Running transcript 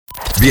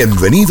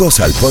Bienvenidos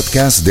al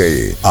podcast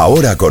de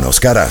Ahora con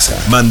Oscar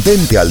Haza.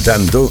 Mantente al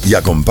tanto y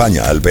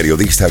acompaña al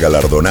periodista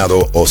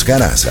galardonado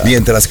Oscar Haza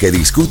mientras que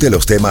discute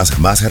los temas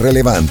más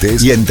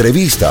relevantes y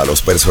entrevista a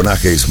los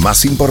personajes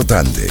más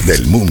importantes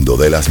del mundo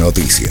de las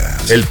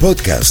noticias. El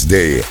podcast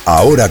de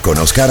Ahora con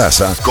Oscar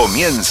Haza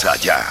comienza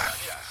ya.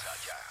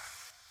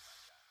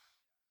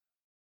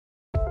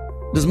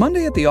 Does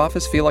Monday at the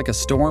office feel like a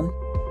storm?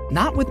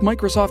 Not with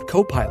Microsoft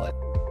Copilot.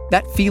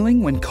 That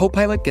feeling when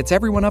Copilot gets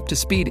everyone up to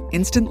speed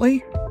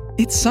instantly?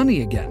 It's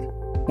sunny again.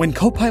 When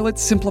Copilot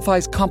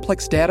simplifies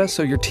complex data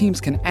so your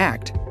teams can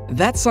act,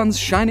 that sun's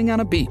shining on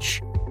a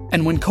beach.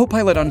 And when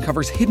Copilot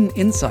uncovers hidden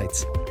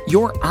insights,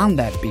 you're on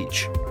that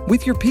beach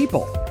with your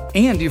people,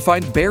 and you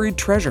find buried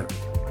treasure.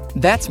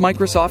 That's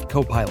Microsoft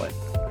Copilot.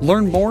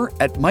 Learn more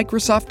at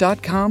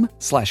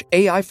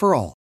Microsoft.com/AI for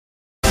all.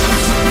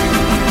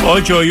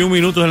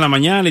 8:01 en la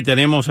mañana y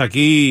tenemos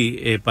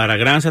aquí, para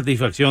gran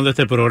satisfacción de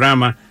este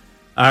programa,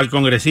 al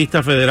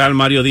congresista federal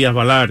Mario Diaz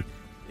Balart.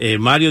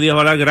 Mario Díaz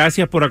Balart,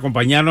 gracias por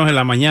acompañarnos en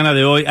la mañana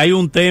de hoy. Hay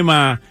un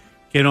tema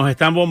que nos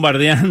están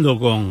bombardeando,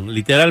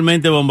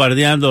 literalmente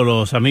bombardeando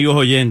los amigos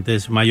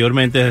oyentes,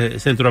 mayormente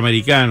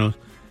centroamericanos,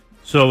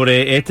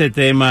 sobre este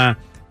tema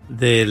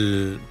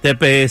del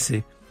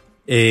TPS.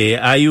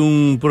 Hay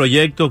un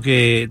proyecto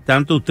que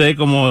tanto usted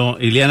como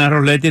Ileana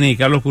Rosletti y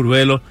Carlos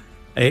Curvelo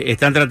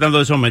están tratando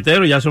de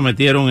someter, o ya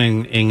sometieron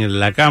en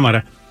la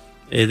Cámara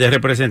de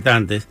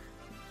Representantes,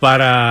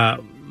 para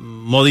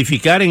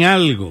modificar en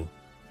algo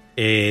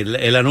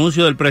el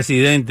anuncio del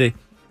presidente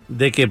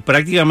de que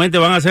prácticamente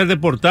van a ser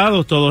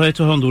deportados todos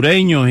estos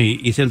hondureños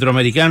y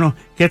centroamericanos.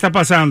 ¿Qué está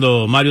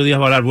pasando, Mario Díaz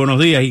Balart? Buenos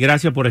días y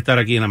gracias por estar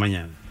aquí en la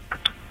mañana.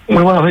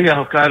 Muy buenos días,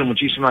 Oscar.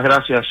 Muchísimas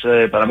gracias.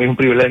 Para mí es un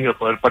privilegio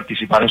poder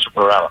participar en su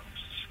programa.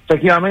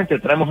 Efectivamente,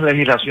 traemos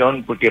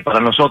legislación porque para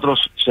nosotros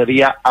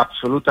sería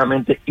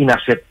absolutamente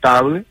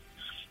inaceptable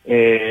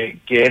que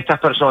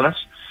estas personas,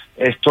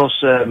 estos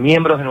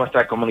miembros de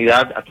nuestra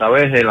comunidad a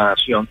través de la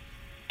nación,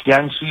 que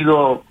han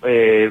sido,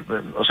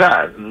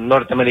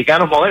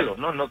 norteamericanos modelos,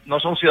 no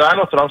son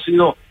ciudadanos, pero han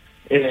sido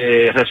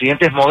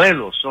residentes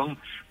modelos, son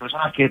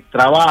personas que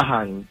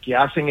trabajan, que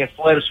hacen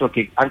esfuerzo,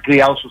 que han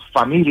criado sus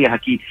familias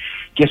aquí,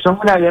 que son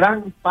una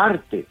gran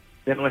parte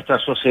de nuestra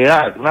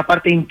sociedad, una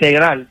parte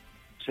integral.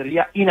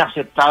 Sería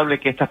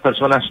inaceptable que estas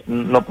personas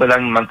no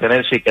puedan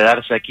mantenerse y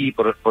quedarse aquí,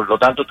 por lo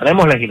tanto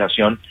tenemos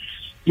legislación.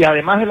 Y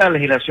además de la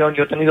legislación,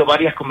 yo he tenido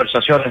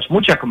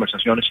muchas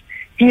conversaciones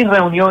y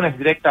reuniones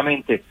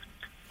directamente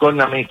con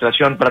la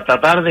administración para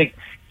tratar de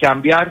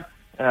cambiar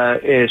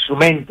su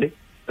mente,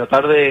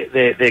 tratar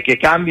de que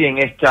cambien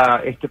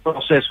este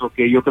proceso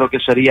que yo creo que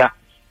sería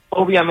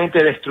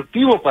obviamente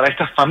destructivo para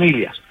estas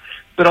familias,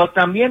 pero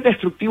también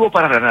destructivo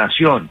para la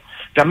nación,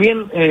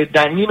 también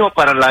dañino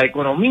para la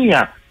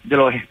economía de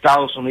los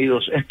Estados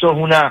Unidos. Esto es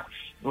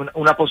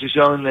una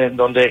posición en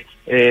donde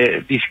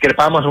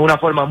discrepamos de una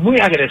forma muy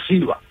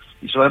agresiva,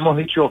 y eso lo hemos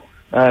dicho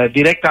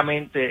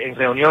directamente en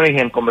reuniones y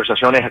en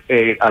conversaciones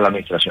a la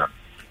administración.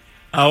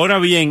 Ahora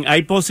bien,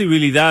 ¿hay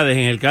posibilidades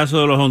en el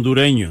caso de los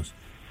hondureños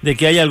de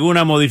que haya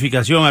alguna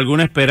modificación,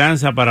 alguna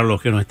esperanza para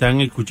los que nos están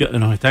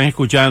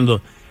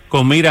escuchando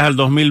con miras al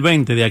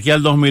 2020, de aquí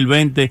al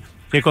 2020,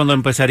 que es cuando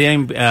empezaría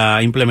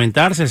a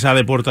implementarse esa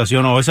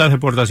deportación o esas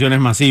deportaciones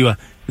masivas,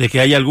 de que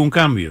haya algún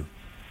cambio?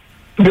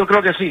 Yo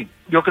creo que sí.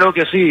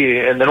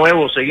 De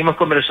nuevo, seguimos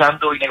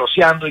conversando y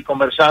negociando y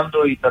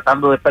conversando y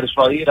tratando de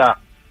persuadir a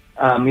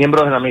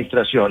miembros de la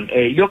administración.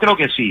 Yo creo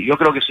que sí. Yo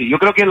creo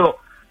que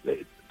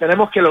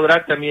tenemos que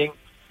lograr también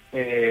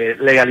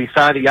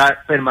legalizar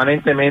ya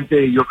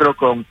permanentemente, y yo creo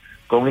con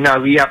una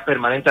vía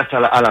permanente hasta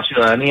a la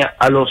ciudadanía,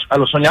 a los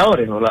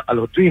soñadores, a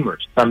los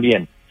dreamers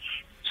también.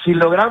 Si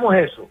logramos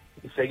eso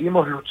y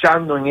seguimos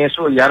luchando en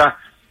eso, y ahora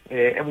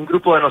en un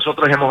grupo de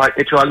nosotros hemos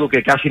hecho algo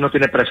que casi no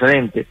tiene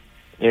precedente,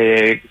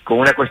 con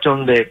una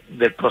cuestión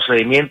del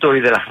procedimiento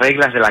y de las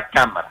reglas de la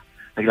Cámara,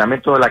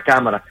 reglamento de la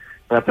Cámara,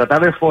 para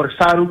tratar de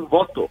forzar un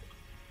voto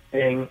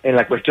en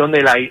la cuestión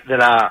de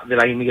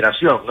la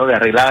inmigración, ¿no?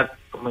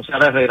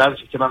 Comenzar a arreglar el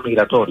sistema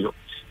migratorio.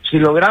 Si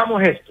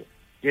logramos esto,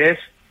 que es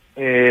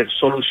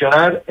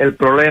solucionar el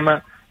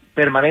problema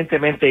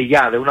permanentemente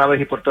ya, de una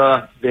vez y por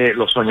todas, de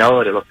los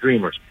soñadores, los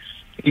dreamers,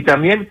 y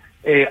también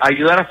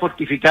ayudar a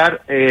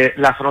fortificar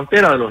la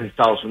frontera de los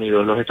Estados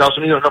Unidos. Los Estados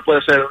Unidos no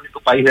puede ser el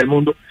único país del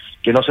mundo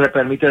que no se le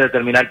permite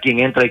determinar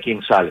quién entra y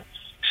quién sale.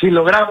 Si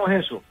logramos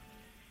eso,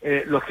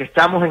 los que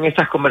estamos en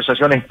estas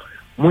conversaciones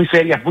muy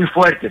serias, muy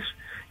fuertes,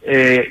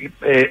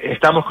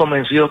 estamos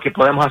convencidos que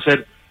podemos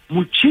hacer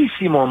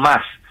muchísimo más,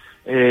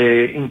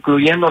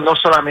 incluyendo no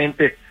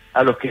solamente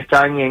a los que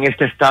están en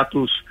este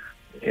estatus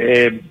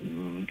de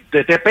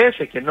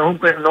TPS, que no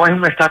es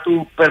un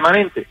estatus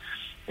permanente,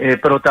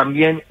 pero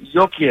también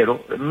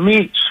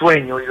mi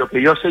sueño y lo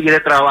que yo seguiré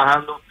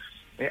trabajando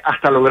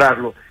hasta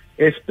lograrlo,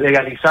 es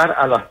legalizar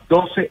a las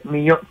 12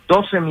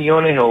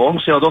 millones o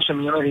 11 o 12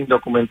 millones de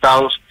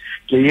indocumentados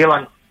que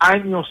llevan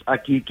años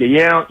aquí, que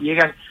llevan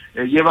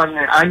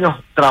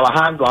años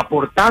trabajando,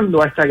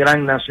 aportando a esta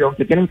gran nación,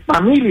 que tienen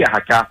familias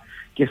acá,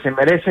 que se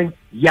merecen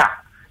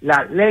ya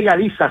la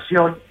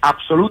legalización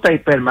absoluta y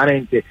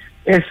permanente.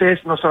 Ese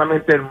es no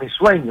solamente mi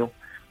sueño,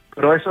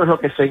 pero eso es lo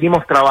que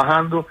seguimos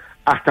trabajando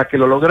hasta que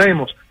lo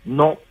logremos.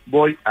 No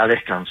voy a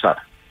descansar.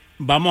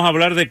 Vamos a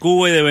hablar de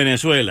Cuba y de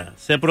Venezuela.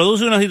 Se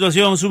produce una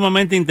situación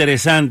sumamente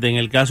interesante en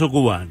el caso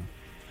cubano,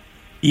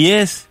 y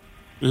es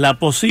la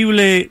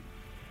posibilidad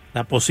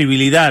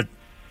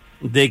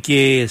de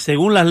que,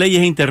 según las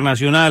leyes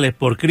internacionales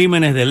por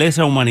crímenes de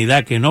lesa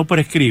humanidad que no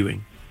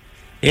prescriben,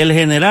 el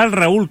general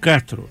Raúl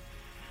Castro,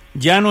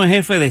 ya no es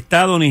jefe de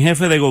Estado ni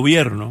jefe de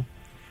gobierno,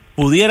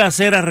 pudiera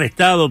ser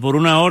arrestado por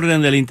una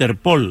orden del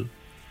Interpol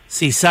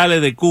si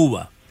sale de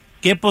Cuba.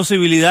 ¿Qué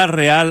posibilidad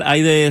real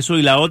hay de eso?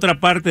 Y la otra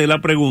parte de la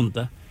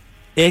pregunta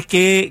es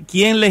que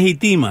 ¿quién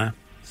legitima,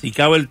 si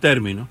cabe el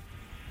término,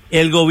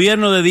 el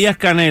gobierno de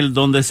Díaz-Canel,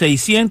 donde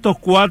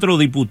 604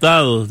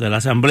 diputados de la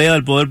Asamblea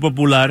del Poder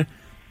Popular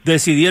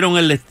decidieron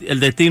el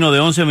destino de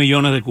 11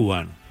 millones de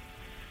cubanos?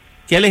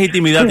 ¿Qué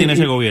legitimidad tiene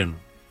ese gobierno?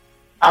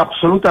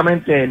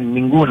 Absolutamente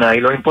ninguna.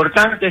 Y lo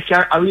importante es que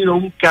ha habido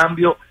un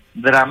cambio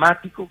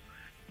dramático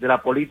de la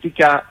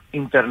política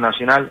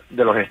internacional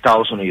de los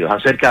Estados Unidos,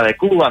 acerca de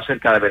Cuba,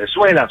 acerca de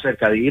Venezuela,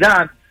 acerca de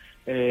Irán,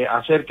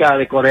 acerca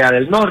de Corea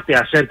del Norte,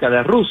 acerca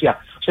de Rusia.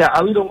 O sea, ha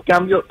habido un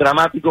cambio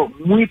dramático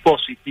muy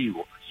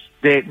positivo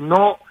de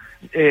no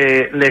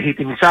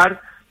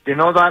legitimizar, de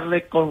no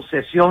darle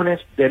concesiones,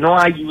 de no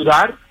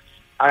ayudar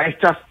a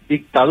estas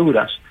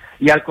dictaduras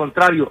y al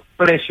contrario,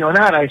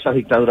 presionar a esas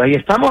dictaduras. Y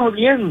estamos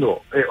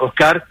viendo,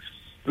 Oscar,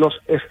 los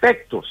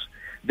efectos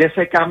de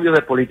ese cambio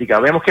de política.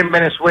 Vemos que en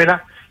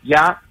Venezuela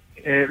ya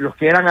los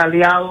que eran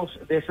aliados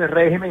de ese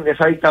régimen, de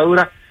esa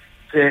dictadura,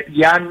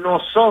 ya no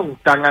son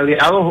tan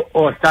aliados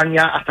o están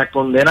ya hasta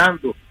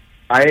condenando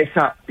a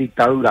esa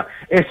dictadura.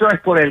 Eso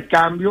es por el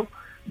cambio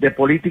de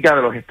política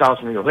de los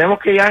Estados Unidos. Vemos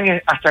que ya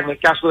hasta en el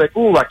caso de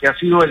Cuba, que ha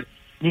sido el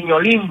niño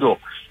lindo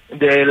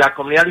de la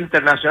comunidad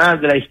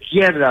internacional, de la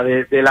izquierda,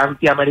 del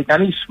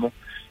antiamericanismo,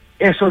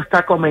 eso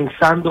está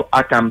comenzando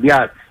a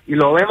cambiar. Y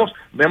lo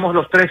vemos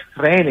los 3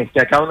 rehenes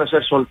que acaban de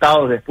ser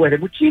soltados después de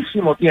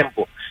muchísimo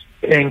tiempo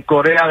en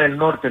Corea del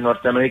Norte,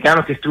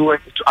 norteamericanos que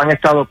han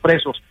estado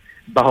presos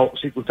bajo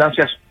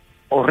circunstancias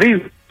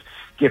horribles,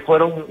 que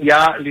fueron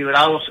ya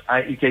liberados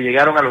y que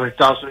llegaron a los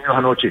Estados Unidos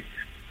anoche.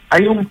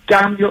 Hay un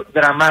cambio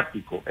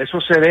dramático. Eso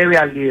se debe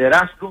al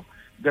liderazgo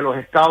de los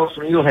Estados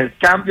Unidos, el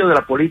cambio de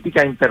la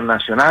política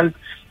internacional,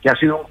 que ha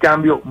sido un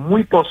cambio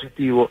muy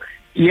positivo.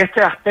 Y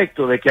este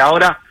aspecto de que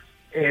ahora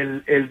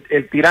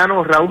el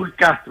tirano Raúl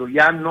Castro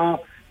ya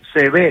no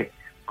se ve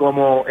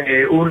como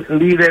un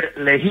líder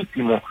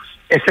legítimo,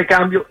 ese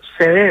cambio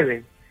se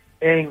debe,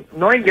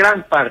 no en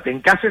gran parte,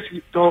 en casi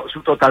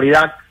su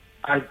totalidad,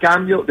 al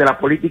cambio de la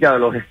política de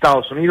los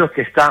Estados Unidos,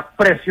 que está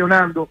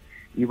presionando,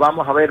 y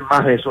vamos a ver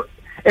más de eso.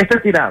 Este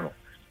tirano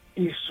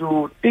y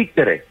su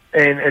títere,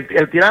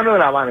 el tirano de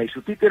La Habana y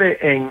su títere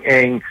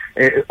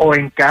o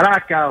en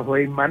Caracas o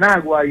en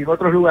Managua y en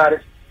otros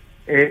lugares,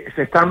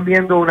 se están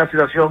viendo una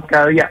situación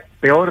cada día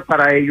peor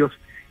para ellos.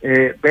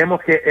 Vemos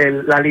que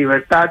la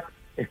libertad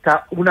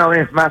está una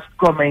vez más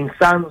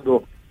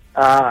comenzando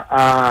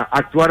a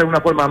actuar de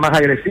una forma más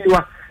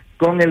agresiva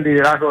con el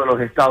liderazgo de los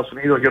Estados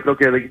Unidos. Yo creo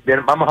que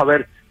vamos a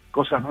ver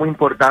cosas muy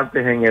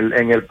importantes en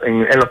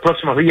los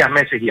próximos días,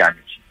 meses y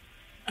años.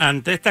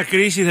 Ante esta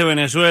crisis de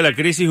Venezuela,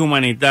 crisis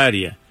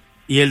humanitaria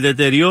y el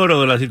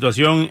deterioro de la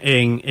situación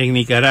en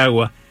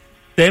Nicaragua,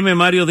 ¿teme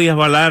Mario Díaz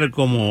Balart,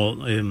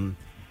 como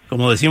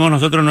decimos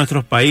nosotros en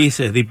nuestros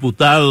países,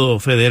 diputado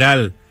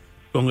federal,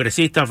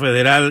 congresista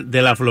federal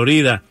de la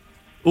Florida,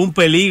 un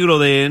peligro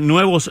de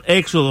nuevos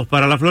éxodos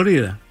para la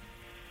Florida?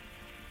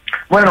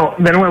 Bueno,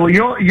 de nuevo,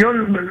 yo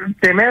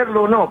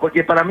temerlo no,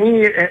 porque para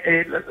mí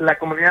la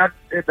comunidad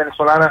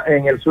venezolana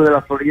en el sur de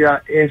la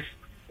Florida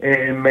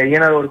me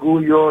llena de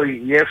orgullo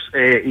y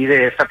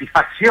de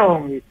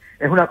satisfacción. Y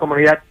es una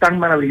comunidad tan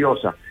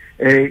maravillosa.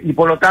 Y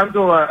por lo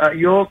tanto,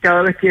 yo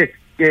cada vez que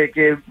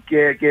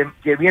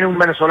viene un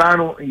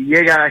venezolano y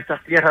llega a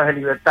estas tierras de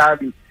libertad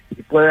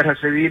y puede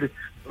recibir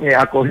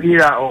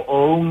acogida,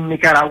 o un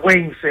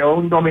nicaragüense o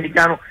un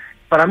dominicano,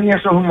 para mí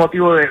eso es un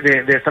motivo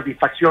de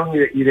satisfacción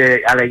y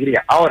de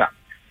alegría. Ahora,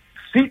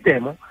 sí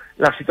temo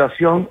la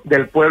situación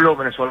del pueblo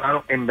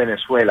venezolano en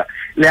Venezuela.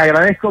 Le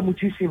agradezco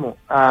muchísimo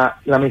a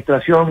la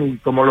administración, y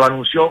como lo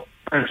anunció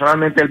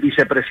personalmente el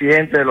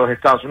vicepresidente de los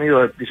Estados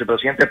Unidos, el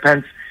vicepresidente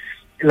Pence,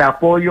 el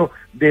apoyo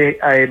de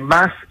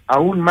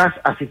aún más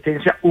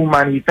asistencia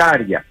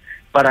humanitaria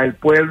para el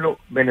pueblo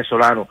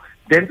venezolano,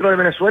 dentro de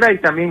Venezuela y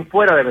también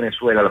fuera de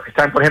Venezuela, los que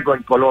están, por ejemplo,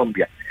 en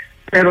Colombia.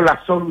 Pero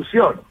la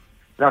solución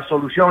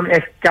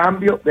es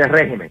cambio de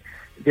régimen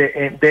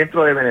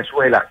dentro de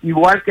Venezuela,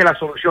 igual que la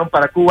solución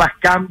para Cuba es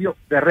cambio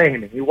de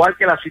régimen, igual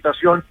que la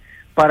situación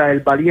para el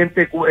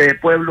valiente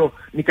pueblo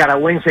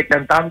nicaragüense que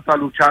tanto ha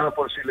luchado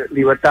por su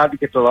libertad y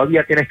que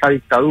todavía tiene esta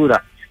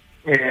dictadura.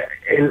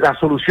 La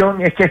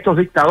solución es que estos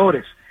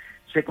dictadores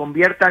se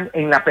conviertan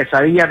en la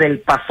pesadilla del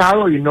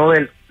pasado y no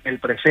del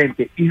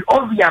presente, y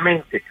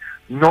obviamente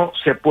no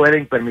se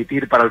pueden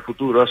permitir para el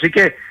futuro. Así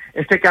que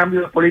este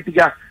cambio de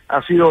política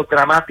ha sido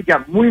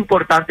dramática, muy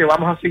importante.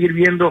 Vamos a seguir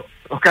viendo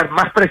Oscar,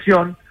 más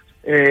presión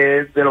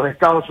de los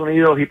Estados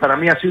Unidos, y para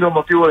mí ha sido un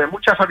motivo de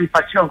mucha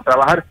satisfacción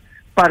trabajar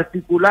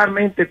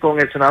particularmente con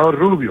el senador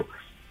Rubio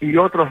y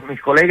otros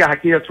mis colegas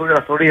aquí del sur de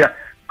la Florida,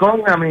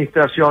 con la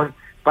administración,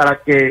 para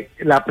que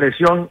la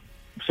presión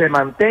se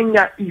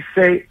mantenga y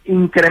se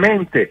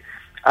incremente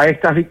a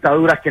estas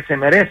dictaduras que se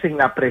merecen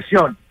la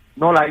presión,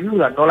 no la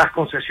ayuda, no las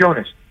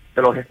concesiones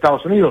de los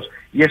Estados Unidos,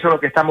 y eso es lo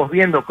que estamos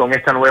viendo con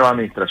esta nueva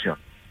administración.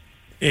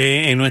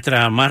 En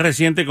nuestra más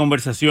reciente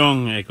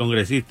conversación,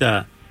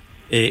 congresista,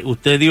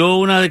 usted dio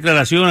una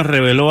declaración,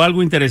 reveló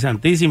algo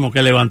interesantísimo,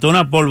 que levantó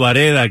una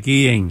polvareda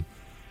aquí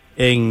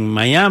en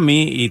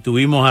Miami, y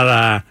tuvimos a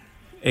la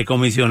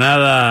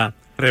comisionada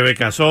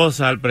Rebeca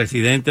Sosa, al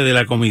presidente de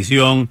la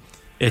comisión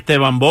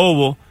Esteban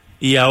Bobo,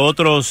 y a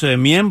otros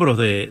miembros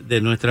de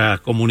nuestra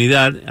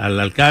comunidad, al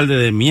alcalde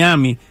de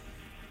Miami,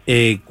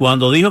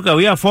 cuando dijo que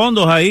había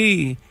fondos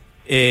ahí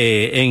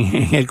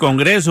en el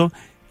Congreso,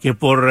 que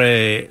por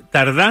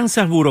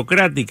tardanzas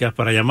burocráticas,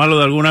 para llamarlo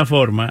de alguna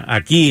forma,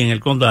 aquí en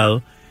el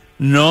condado,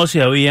 no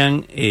se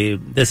habían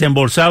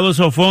desembolsado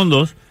esos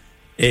fondos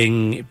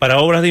para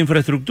obras de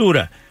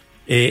infraestructura.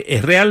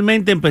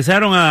 Realmente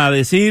empezaron a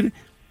decir,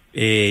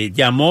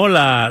 llamamos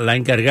a la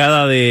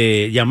encargada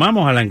de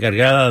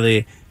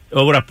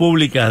obras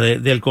públicas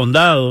del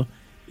condado,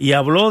 y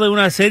habló de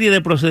una serie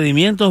de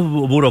procedimientos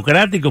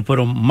burocráticos,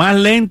 pero más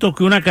lentos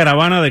que una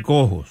caravana de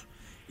cojos.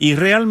 Y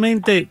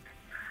realmente,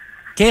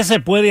 ¿qué se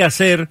puede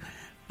hacer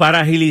para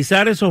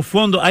agilizar esos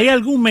fondos? ¿Hay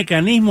algún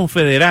mecanismo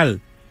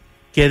federal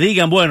que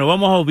digan, bueno,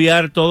 vamos a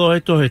obviar todos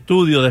estos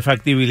estudios de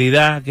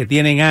factibilidad que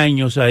tienen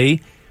años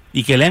ahí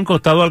y que le han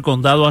costado al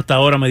condado hasta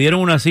ahora? Me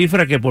dieron una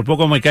cifra que por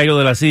poco me caigo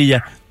de la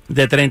silla,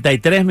 de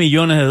 $33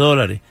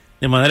 millones.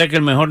 De manera que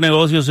el mejor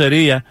negocio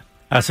sería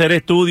hacer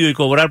estudio y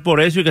cobrar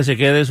por eso y que se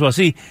quede eso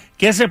así.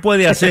 ¿Qué se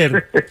puede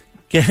hacer?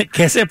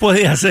 ¿Qué se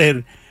puede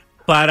hacer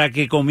para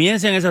que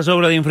comiencen esas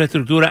obras de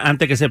infraestructura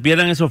antes que se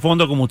pierdan esos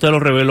fondos, como usted lo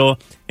reveló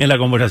en la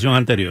conversación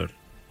anterior?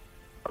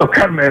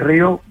 Oscar, me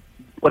río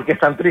porque es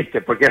tan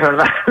triste, porque es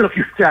verdad lo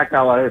que usted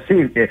acaba de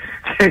decir, que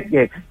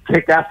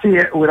casi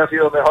hubiera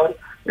sido mejor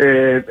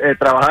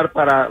trabajar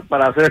para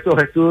hacer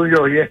estos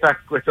estudios y estas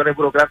cuestiones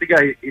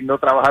burocráticas y no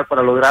trabajar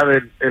para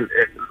lograr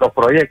los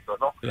proyectos,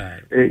 ¿no?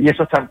 Claro. Y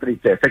eso es tan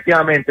triste.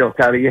 Efectivamente,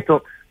 Oscar, y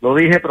esto lo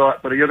dije,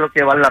 pero yo creo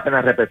que vale la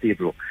pena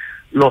repetirlo.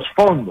 Los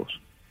fondos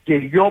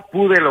que yo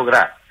pude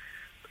lograr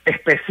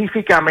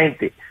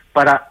específicamente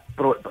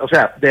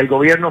del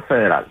gobierno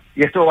federal,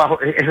 y esto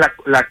es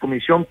la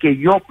comisión que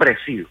yo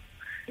presido,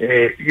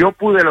 yo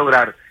pude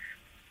lograr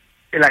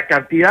la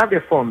cantidad de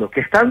fondos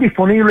que están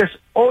disponibles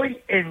hoy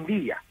en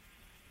día,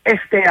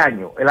 este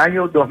año, el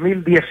año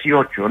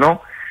 2018,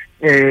 ¿no?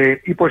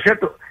 Y por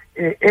cierto,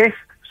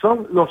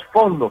 son los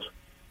fondos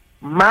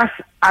más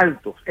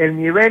altos, el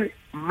nivel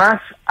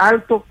más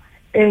alto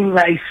en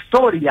la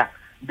historia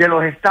de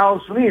los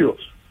Estados Unidos,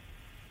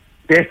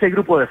 de este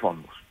grupo de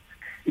fondos.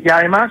 Y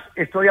además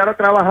estoy ahora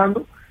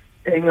trabajando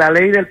en la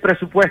ley del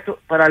presupuesto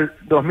para el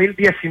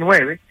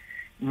 2019,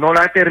 no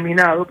la he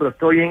terminado, pero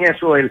estoy en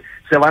eso.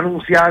 Se va a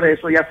anunciar,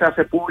 eso ya se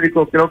hace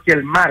público, creo que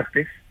el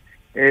martes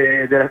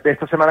de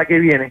esta semana que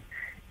viene.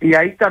 Y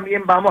ahí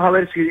también vamos a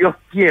ver, si Dios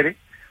quiere,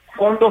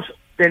 fondos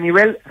de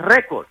nivel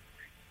récord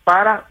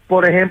para,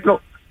 por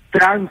ejemplo,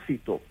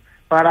 tránsito,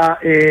 para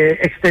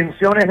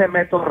extensiones de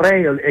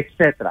Metrorail,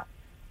 etcétera.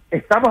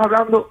 Estamos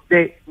hablando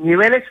de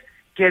niveles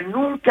que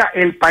nunca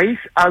el país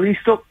ha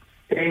visto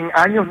en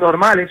años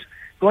normales,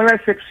 con la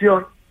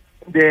excepción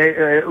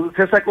de,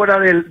 usted se acuerda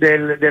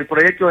del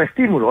proyecto de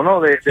estímulo,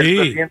 ¿no? Del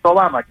presidente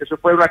Obama, que eso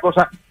fue una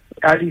cosa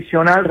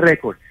adicional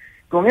récord.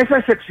 Con esa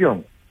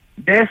excepción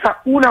de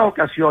esa una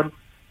ocasión,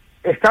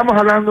 estamos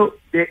hablando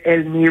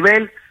del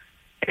nivel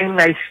en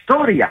la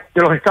historia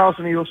de los Estados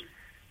Unidos,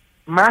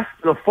 más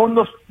los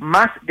fondos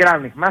más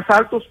grandes, más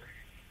altos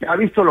que ha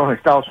visto los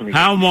Estados Unidos.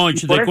 How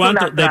much?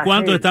 ¿De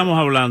cuánto estamos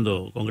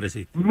hablando,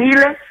 congresista?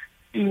 Miles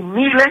y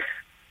miles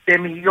de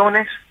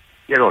millones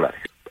de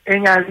dólares.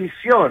 En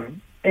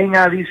adición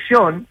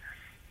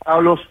a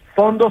los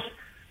fondos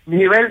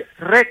nivel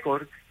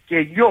récord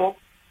que yo,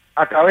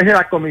 a través de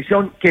la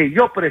comisión que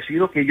yo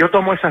presido, que yo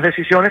tomo esas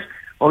decisiones,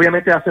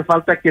 obviamente hace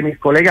falta que mis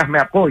colegas me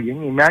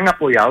apoyen, y me han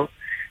apoyado,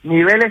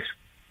 niveles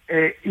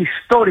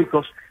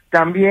históricos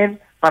también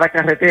para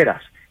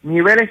carreteras,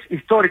 niveles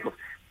históricos.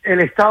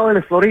 El estado de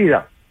la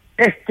Florida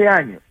este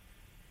año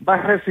va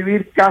a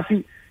recibir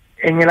casi,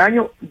 en el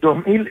año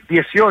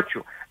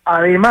 2018,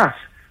 además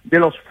de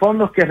los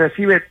fondos que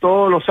recibe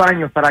todos los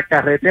años para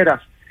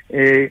carreteras,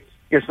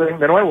 que son,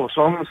 de nuevo,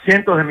 son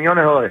cientos de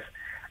millones de dólares.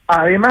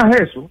 Además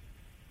de eso,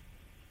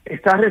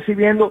 está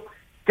recibiendo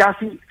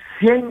casi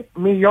 100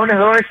 millones de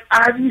dólares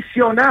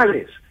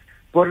adicionales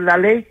por la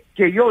ley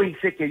que yo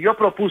hice, que yo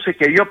propuse,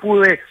 que yo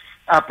pude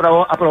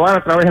aprobar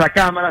a través de la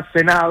Cámara,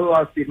 Senado,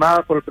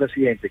 firmada por el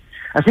presidente.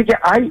 Así que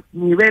hay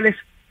niveles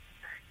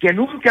que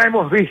nunca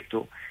hemos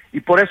visto, y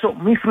por eso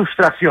mi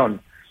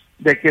frustración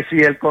de que si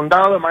el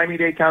condado de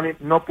Miami-Dade County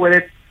no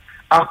puede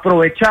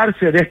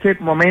aprovecharse de este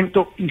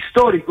momento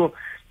histórico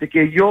de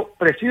que yo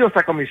presido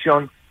esta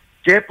comisión,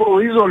 que he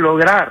podido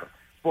lograr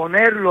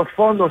poner los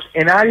fondos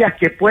en áreas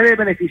que pueden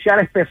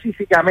beneficiar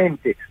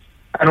específicamente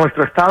a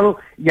nuestro estado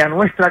y a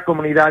nuestra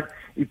comunidad,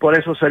 y por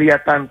eso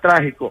sería tan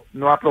trágico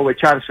no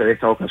aprovecharse de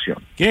esta ocasión.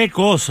 Qué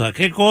cosa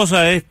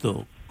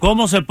esto.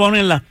 ¿Cómo se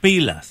ponen las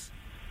pilas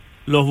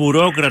los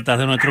burócratas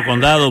de nuestro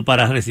condado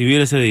para recibir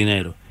ese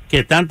dinero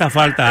que tanta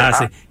falta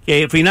hace?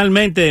 Que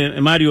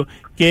finalmente, Mario,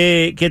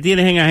 ¿qué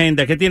tienes en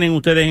agenda? ¿Qué tienen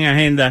ustedes en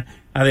agenda,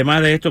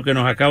 además de esto que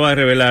nos acaba de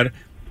revelar,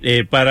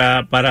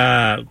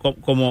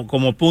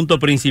 como punto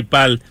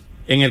principal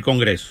en el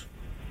Congreso?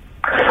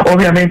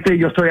 Obviamente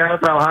yo estoy ahora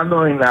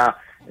trabajando en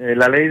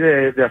la ley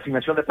de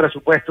asignación de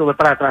presupuesto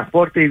para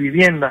transporte y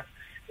vivienda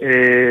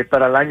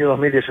para el año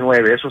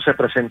 2019. Eso se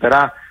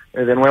presentará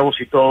de nuevo,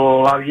 si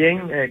todo va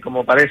bien,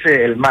 como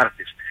parece, el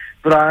martes.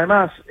 Pero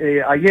además,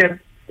 ayer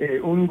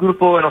un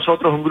grupo de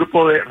nosotros, un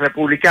grupo de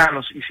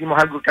republicanos,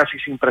 hicimos algo casi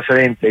sin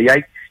precedente, y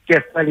hay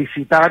que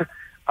felicitar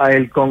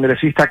al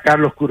congresista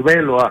Carlos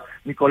Curbelo, a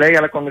mi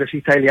colega la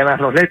congresista Eliana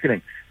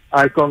Rosletren,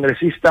 al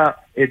congresista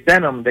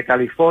Denham de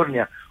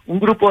California. Un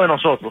grupo de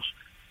nosotros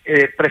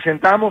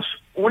presentamos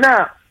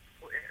una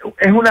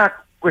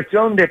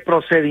cuestión de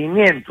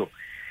procedimiento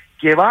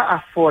que va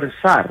a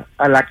forzar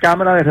a la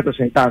Cámara de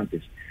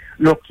Representantes,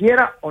 lo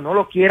quiera o no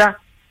lo quiera,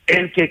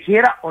 el que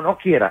quiera o no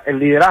quiera, el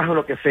liderazgo,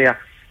 lo que sea,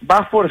 va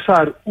a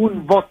forzar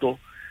un voto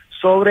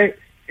sobre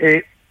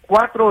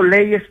 4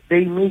 leyes de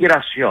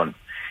inmigración.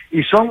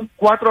 Y son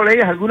 4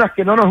 leyes, algunas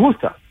que no nos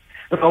gustan,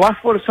 pero va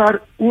a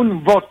forzar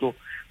un voto,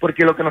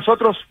 porque lo que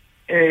nosotros,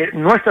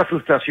 nuestra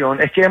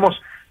frustración es que hemos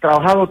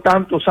trabajado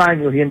tantos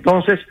años, y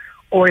entonces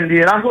o el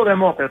liderazgo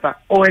demócrata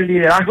o el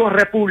liderazgo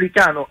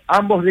republicano,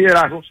 ambos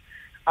liderazgos,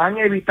 han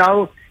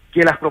evitado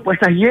que las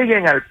propuestas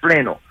lleguen al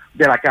pleno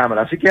de la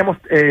Cámara. Así que hemos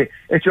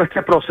hecho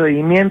este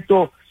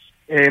procedimiento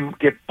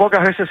que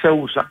pocas veces se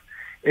usa,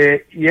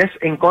 y es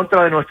en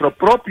contra de nuestro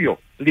propio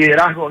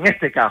liderazgo en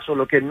este caso.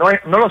 Lo que no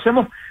lo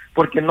hacemos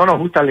porque no nos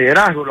gusta el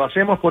liderazgo, lo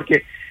hacemos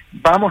porque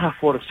vamos a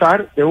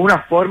forzar de una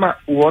forma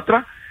u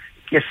otra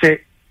que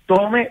se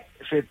tome,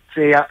 se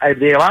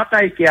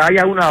debata y que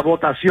haya una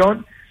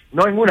votación,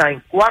 no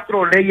en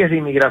 4 leyes de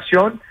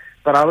inmigración,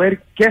 para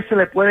ver qué se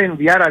le puede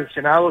enviar al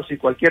Senado, si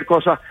cualquier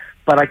cosa,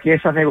 para que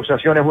esas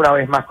negociaciones una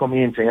vez más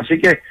comiencen. Así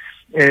que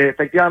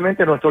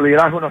efectivamente nuestro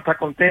liderazgo no está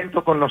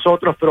contento con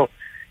nosotros, pero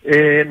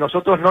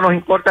nosotros no nos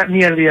importa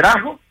ni el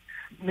liderazgo,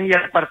 ni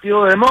el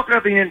Partido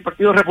Demócrata, ni el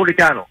Partido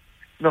Republicano.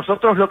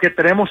 Nosotros lo que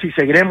tenemos, y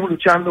seguiremos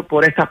luchando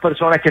por estas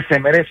personas que se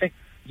merecen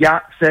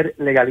ya ser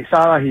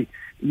legalizadas,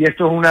 y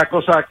esto es una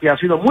cosa que ha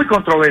sido muy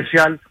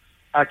controversial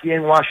aquí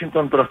en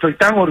Washington, pero estoy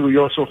tan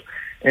orgulloso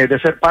de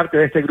ser parte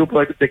de este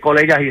grupo de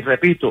colegas, y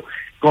repito,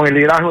 con el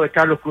liderazgo de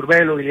Carlos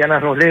Curbelo, Liliana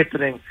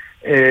Rosletren,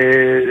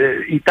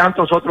 y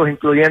tantos otros,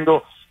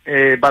 incluyendo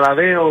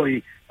Baladeo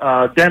y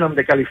Denham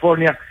de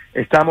California,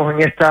 estamos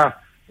en esta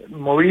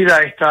movida,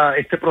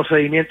 este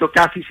procedimiento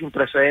casi sin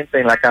precedente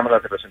en la Cámara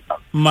de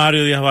Representantes.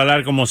 Mario Díaz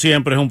Balart, como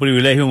siempre, es un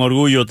privilegio, un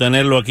orgullo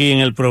tenerlo aquí en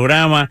el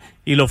programa,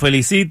 y lo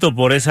felicito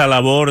por esa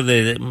labor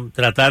de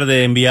tratar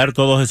de enviar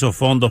todos esos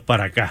fondos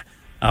para acá.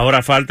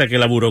 Ahora falta que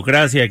la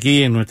burocracia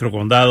aquí en nuestro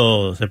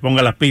condado se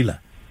ponga las pilas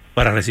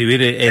para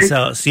recibir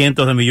esos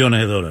cientos de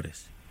millones de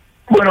dólares.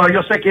 Bueno,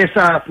 yo sé que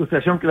esa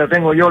frustración que la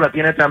tengo yo la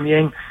tiene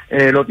también,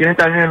 lo tienen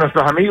también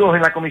nuestros amigos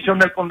en la Comisión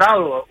del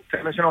Condado.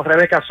 Usted mencionó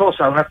Rebeca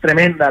Sosa, una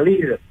tremenda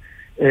líder,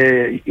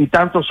 y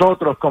tantos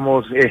otros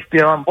como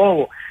Esteban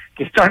Bobo,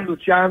 que están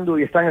luchando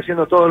y están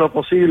haciendo todo lo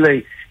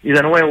posible, y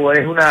de nuevo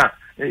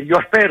yo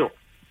espero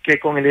que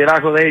con el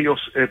liderazgo de ellos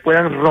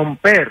puedan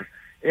romper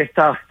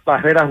estas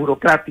barreras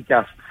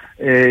burocráticas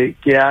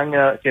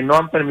que no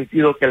han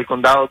permitido que el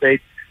condado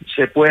de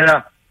se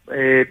pueda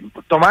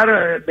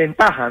tomar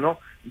ventaja, ¿no?,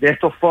 de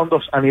estos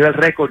fondos a nivel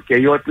récord que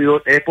yo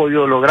he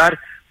podido lograr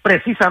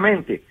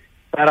precisamente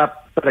para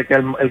que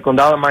el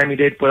condado de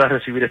Miami-Dade pueda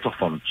recibir estos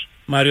fondos.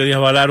 Mario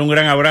Díaz Balart, un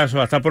gran abrazo,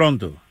 hasta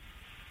pronto.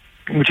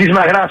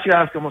 Muchísimas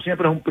gracias, como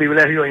siempre es un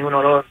privilegio y un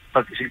honor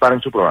participar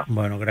en su programa.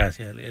 Bueno,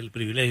 gracias, el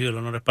privilegio y el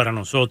honor es para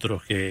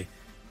nosotros, que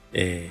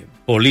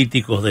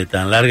políticos de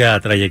tan larga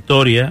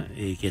trayectoria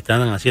y que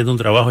están haciendo un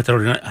trabajo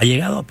extraordinario. Ha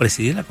llegado a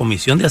presidir la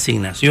Comisión de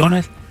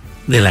Asignaciones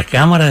de la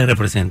Cámara de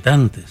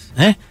Representantes,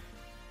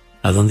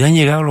 a dónde han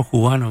llegado los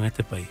cubanos en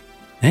este país.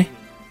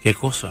 Qué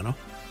cosa, ¿no?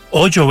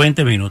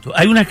 8:20 minutos.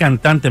 Hay una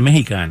cantante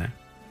mexicana,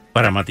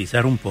 para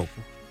matizar un poco,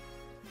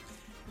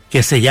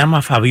 que se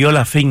llama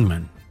Fabiola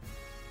Finman,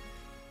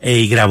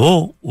 y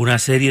grabó una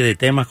serie de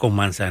temas con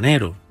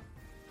Manzanero,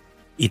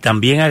 y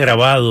también ha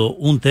grabado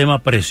un tema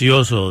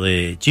precioso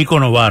de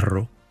Chico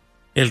Novarro,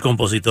 el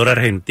compositor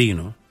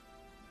argentino,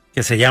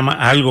 que se llama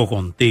Algo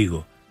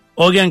Contigo.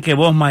 Oigan qué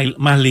voz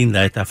más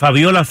linda esta,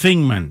 Fabiola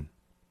Finman.